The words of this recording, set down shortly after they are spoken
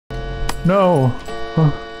No!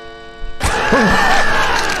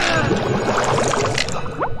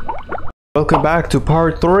 Welcome back to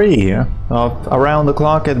part 3 of Around the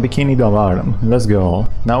Clock at Bikini Bottom. Let's go.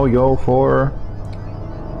 Now we go for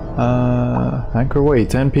Anchor Way,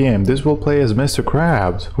 10 PM. This will play as Mr.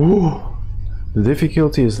 KRAB'S. Ooh. The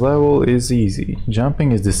difficulty level is easy.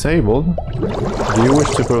 Jumping is disabled. Do you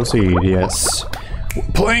wish to proceed? Yes.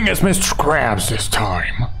 Playing as Mr. KRAB'S this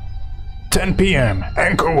time. 10 PM,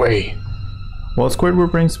 Anchor Way. While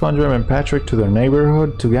Squidward brings SpongeBob and Patrick to their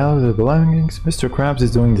neighborhood to gather their belongings, Mr. KRAB'S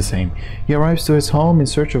is doing the same. He arrives to his home in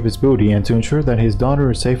search of his booty and to ensure that his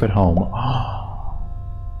daughter is safe at home.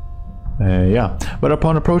 Yeah, but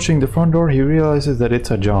upon approaching the front door, he realizes that it's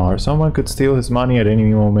ajar. Someone could steal his money at any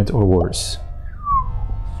moment or worse.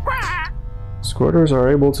 Squirters are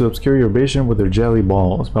able to obscure your vision with their jelly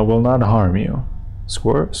balls, but will not harm you.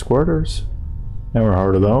 Squirters? Never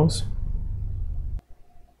heard of those.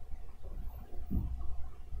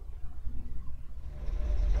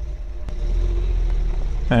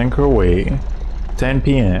 Anchor Way, 10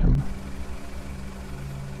 PM.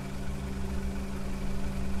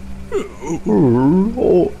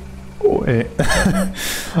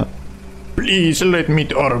 Please let me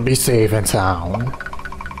daughter be safe and sound.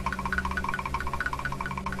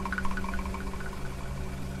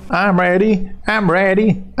 I'm ready, I'm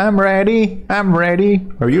ready, I'm ready, I'm ready.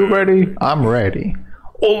 Are you ready? I'm ready.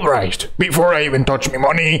 Alright, before I even touch me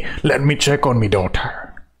money, let me check on me daughter.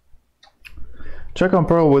 Check on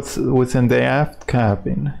Pearl within the aft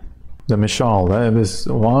cabin. The Michal, that is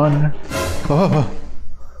one. Oh,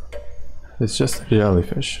 it's just a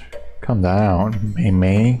jellyfish. Calm down,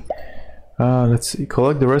 May. Let's see.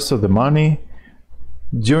 Collect the rest of the money.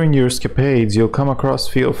 During your escapades, you'll come across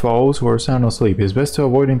field foes who are sound asleep. It's best to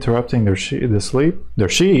avoid interrupting their sheep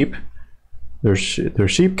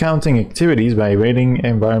counting activities by evading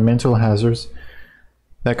environmental hazards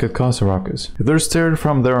that could cause a ruckus. If they're stirred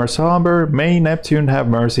from their slumber, may Neptune have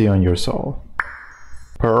mercy on your soul.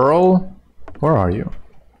 Pearl, where are you?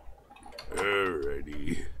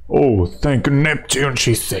 Alrighty. Oh, thank Neptune,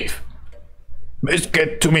 she's safe. Let's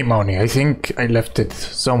get to me money. I think I left it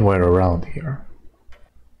somewhere around here.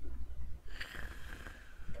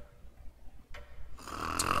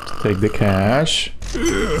 Take the cash.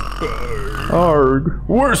 Arg,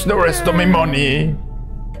 where's the rest of me money?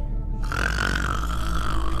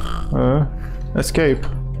 Escape.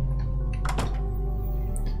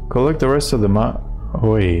 Collect the rest of the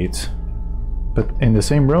wait. But in the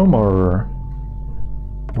same room or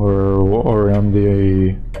on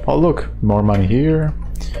the... Oh look, more money here.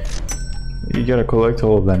 You gotta collect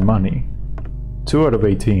all of that money. 2 out of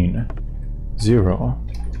 18. 0.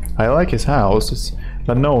 I like his house,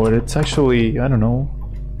 but no, it's actually, I don't know.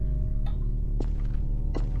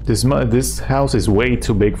 This house is way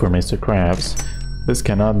too big for Mr. KRAB'S. This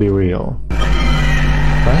cannot be real.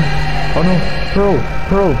 Huh? Oh no!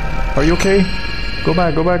 Pearl! Are you okay? Go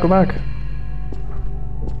back!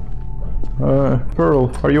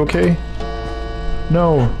 Pearl, are you okay?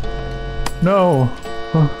 No!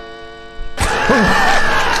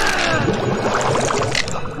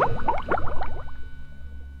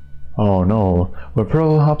 Oh no. When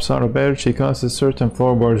Pearl hops out of bed, she causes certain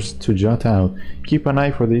floorboards to jut out. Keep an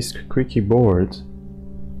eye for these creaky boards.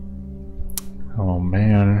 Oh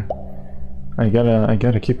man, I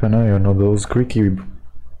gotta keep an eye on all those creaky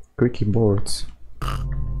boards.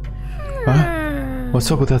 Huh? What's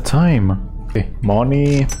up with that time? Okay,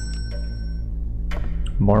 money.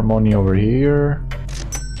 More money over here.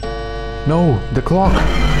 No, the clock.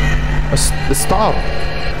 Stop.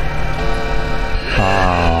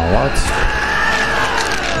 What?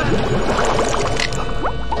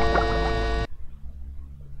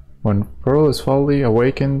 When Pearl is fully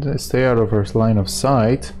awakened, stay out of her line of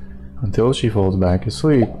sight until she falls back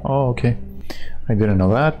asleep. Oh, okay. I didn't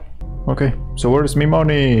know that. Okay, so where's me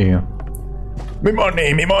money? Me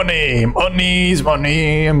money! Money's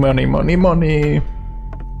money! Money!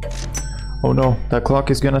 Oh no, that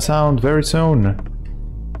clock is gonna sound very soon.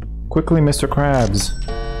 Quickly, Mr. KRAB'S.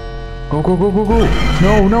 Go! No!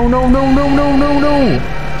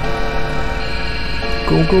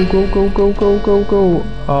 Go!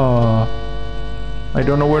 I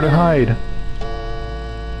don't know where to hide.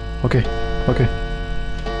 Okay.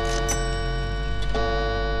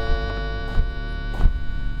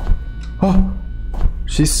 Oh!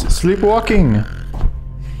 She's sleepwalking!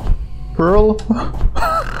 Pearl?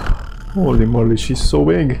 Holy moly, she's so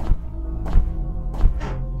big.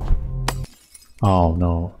 Oh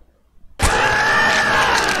no.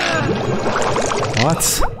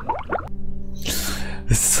 What?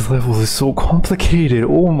 This level is so complicated.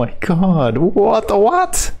 Oh my god.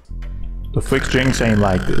 What? The PhixGhinx ain't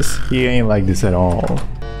like this. He ain't like this at all.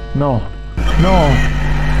 No. No.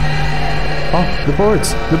 Oh, the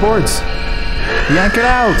boards. The boards. Yank it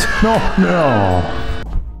out. No. No.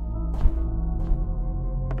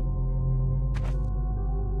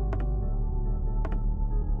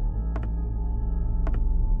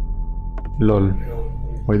 Lol.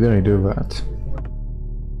 Why did I do that?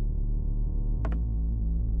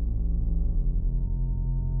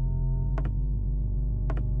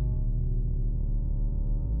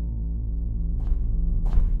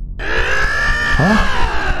 Huh?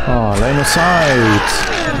 Oh, line of sight!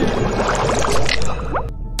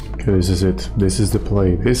 Okay, this is it. This is the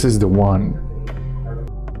play. This is the one.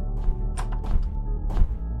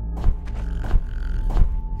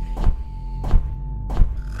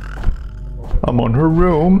 I'm on her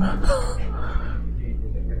room.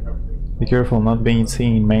 Be careful not being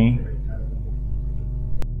seen, man.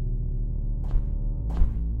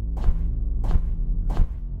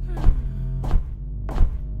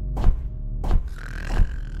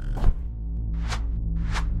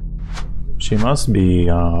 She must be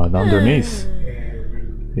underneath.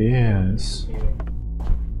 Yes.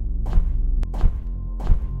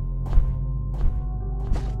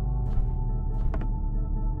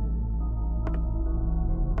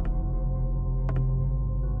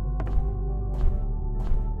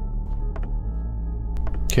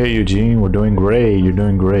 Okay, Eugene, we're doing great. You're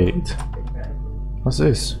doing great. What's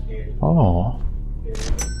this? Oh.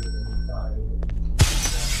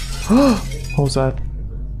 What was that?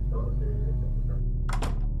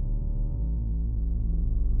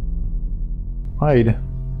 Hide.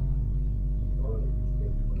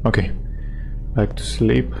 Okay. Back to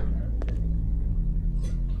sleep.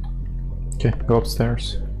 Okay, go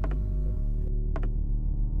upstairs.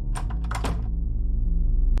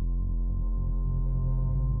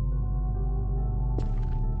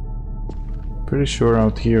 Pretty sure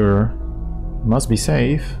out here must be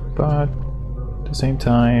safe, but at the same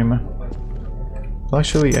time... Well,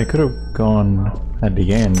 actually, I could have gone at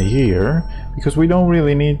the end here, because we don't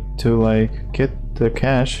really need to, like, get the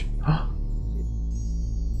cash.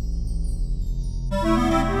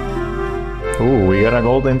 Oh, we got a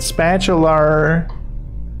golden spatula!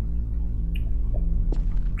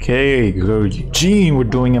 Okay, Eugene, we're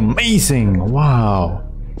doing amazing! Wow!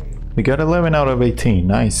 We got 11 out of 18,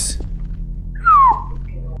 nice.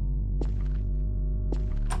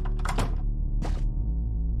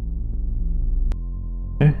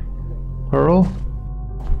 Pearl?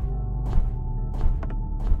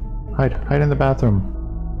 Hide in the bathroom.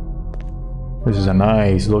 This is a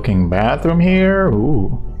nice looking bathroom here.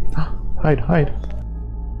 Ooh. Hide.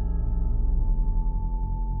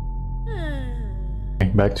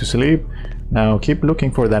 Okay, back to sleep. Now keep looking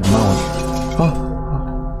for that mount.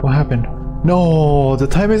 Oh, what happened? No, the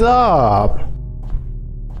time is up.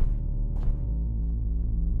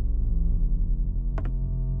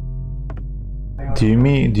 Do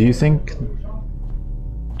you think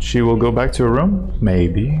she will go back to her room?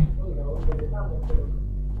 Maybe.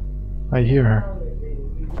 I hear her.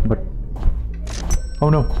 But... Oh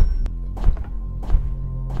no.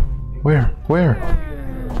 Where?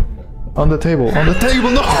 On the table. On the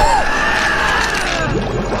table! No!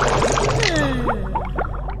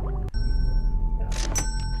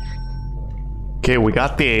 Okay, we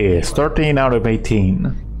got this. 13 out of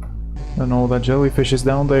 18. I know that jellyfish is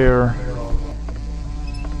down there.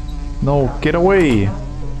 No, get away!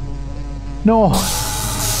 No!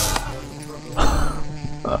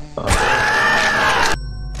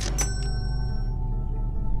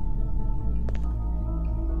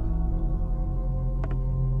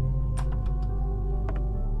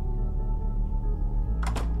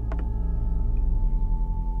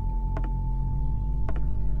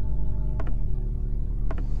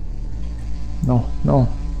 No.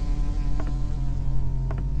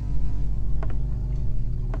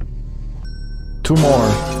 Two more.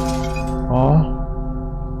 Oh.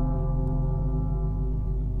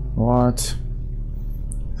 What?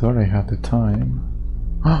 Thought I had the time.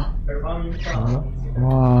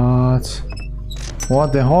 What?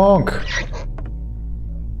 What the honk?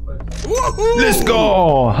 Let's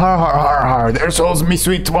go! Har har har har! There goes me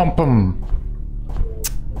sweet wampum!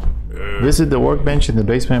 Visit the workbench in the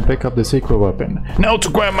basement and pick up the secret weapon. Now to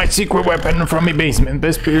grab my secret weapon from my basement.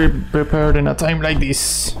 Best be prepared in a time like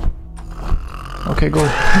this. Okay, go. Go!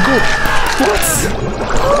 What?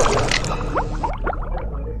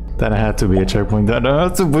 That had to be a checkpoint. That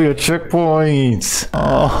had to be a checkpoint!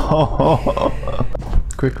 Oh.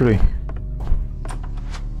 Quickly.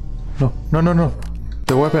 No.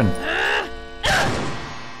 The weapon.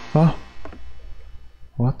 Huh?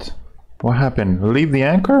 What? What happened? Leave the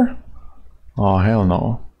anchor? Oh hell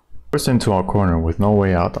no. Forced into a corner with no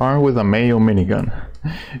way out, armed with a Mayo minigun.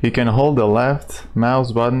 You can hold the left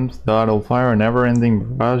mouse button that'll fire a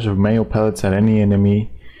never-ending barrage of Mayo pellets at any enemy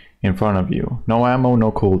in front of you. No ammo,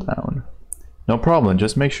 no cooldown. No problem,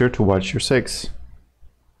 just make sure to watch your 6.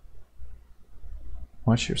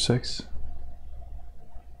 Watch your 6.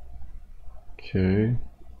 Okay.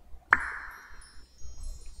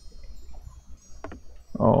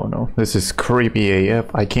 Oh no, this is creepy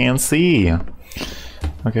AF. I can't see.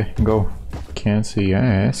 Okay, go. Can't see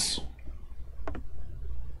ass.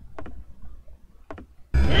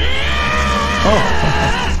 Oh!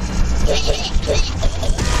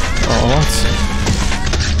 Oh,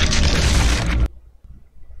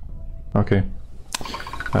 what? Okay.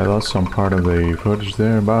 I lost some part of the footage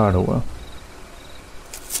there, but oh well.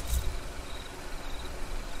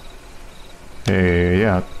 Hey,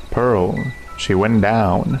 yeah, Pearl. She went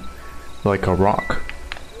down like a rock.